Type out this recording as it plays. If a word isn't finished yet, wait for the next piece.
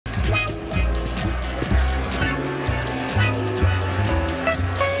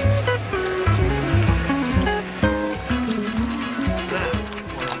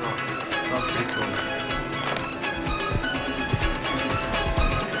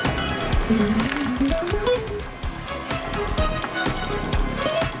What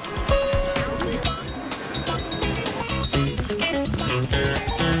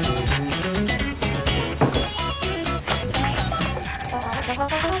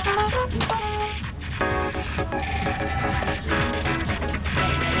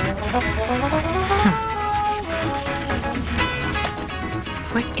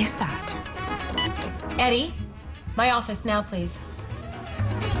is that? Eddie, my office now, please.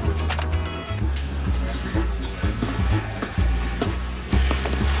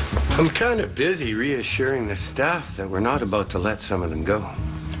 I'm kind of busy reassuring the staff that we're not about to let some of them go.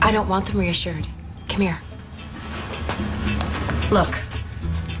 I don't want them reassured. Come here. Look,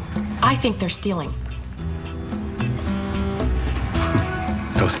 I think they're stealing.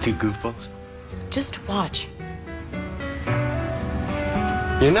 Those two goofballs? Just watch.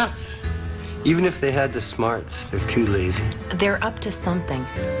 You're nuts. Even if they had the smarts, they're too lazy. They're up to something.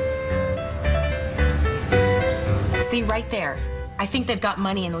 See, right there. I think they've got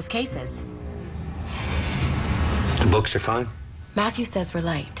money in those cases. The books are fine. Matthew says we're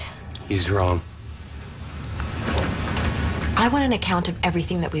late. He's wrong. I want an account of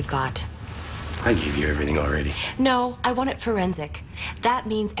everything that we've got. I gave you everything already. No, I want it forensic. That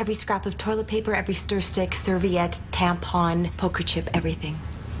means every scrap of toilet paper, every stir stick, serviette, tampon, poker chip, everything.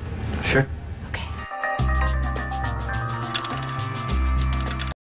 Sure.